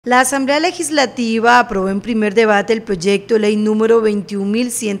La Asamblea Legislativa aprobó en primer debate el proyecto de ley número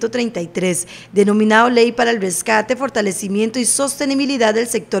 21.133, denominado Ley para el Rescate, Fortalecimiento y Sostenibilidad del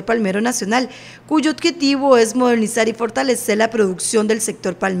Sector Palmero Nacional, cuyo objetivo es modernizar y fortalecer la producción del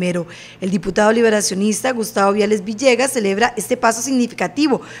sector palmero. El diputado liberacionista Gustavo Viales Villegas celebra este paso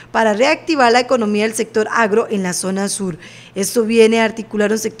significativo para reactivar la economía del sector agro en la zona sur. Esto viene a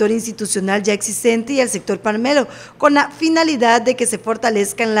articular un sector institucional ya existente y el sector palmero, con la finalidad de que se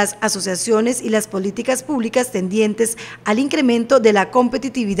fortalezcan las asociaciones y las políticas públicas tendientes al incremento de la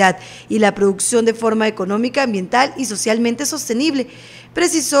competitividad y la producción de forma económica, ambiental y socialmente sostenible.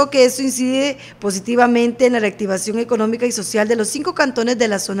 Precisó que esto incide positivamente en la reactivación económica y social de los 5 cantones de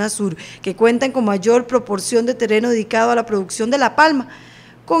la zona sur, que cuentan con mayor proporción de terreno dedicado a la producción de la palma.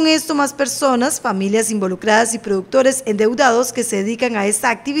 Con esto, más personas, familias involucradas y productores endeudados que se dedican a esta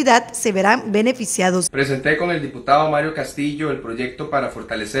actividad se verán beneficiados. Presenté con el diputado Mario Castillo el proyecto para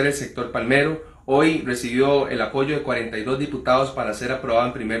fortalecer el sector palmero. Hoy recibió el apoyo de 42 diputados para ser aprobado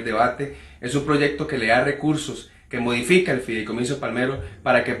en primer debate. Es un proyecto que le da recursos, que modifica el fideicomiso palmero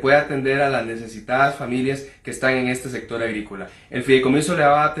para que pueda atender a las necesitadas familias que están en este sector agrícola. El fideicomiso le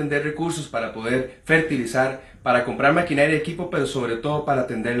va a atender recursos para poder fertilizar, para comprar maquinaria y equipo, pero sobre todo para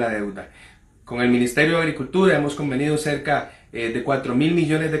atender la deuda. Con el Ministerio de Agricultura hemos convenido cerca de 4.000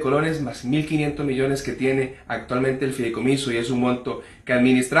 millones de colones más 1.500 millones que tiene actualmente el fideicomiso, y es un monto que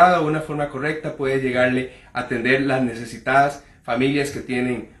administrado de una forma correcta puede llegarle a atender las necesitadas familias que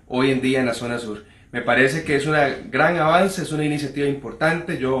tienen hoy en día en la zona sur. Me parece que es un gran avance, es una iniciativa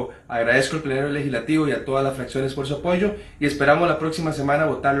importante. Yo agradezco al plenario legislativo y a todas las fracciones por su apoyo y esperamos la próxima semana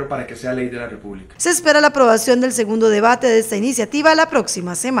votarlo para que sea ley de la República. Se espera la aprobación del segundo debate de esta iniciativa la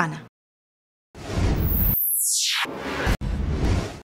próxima semana.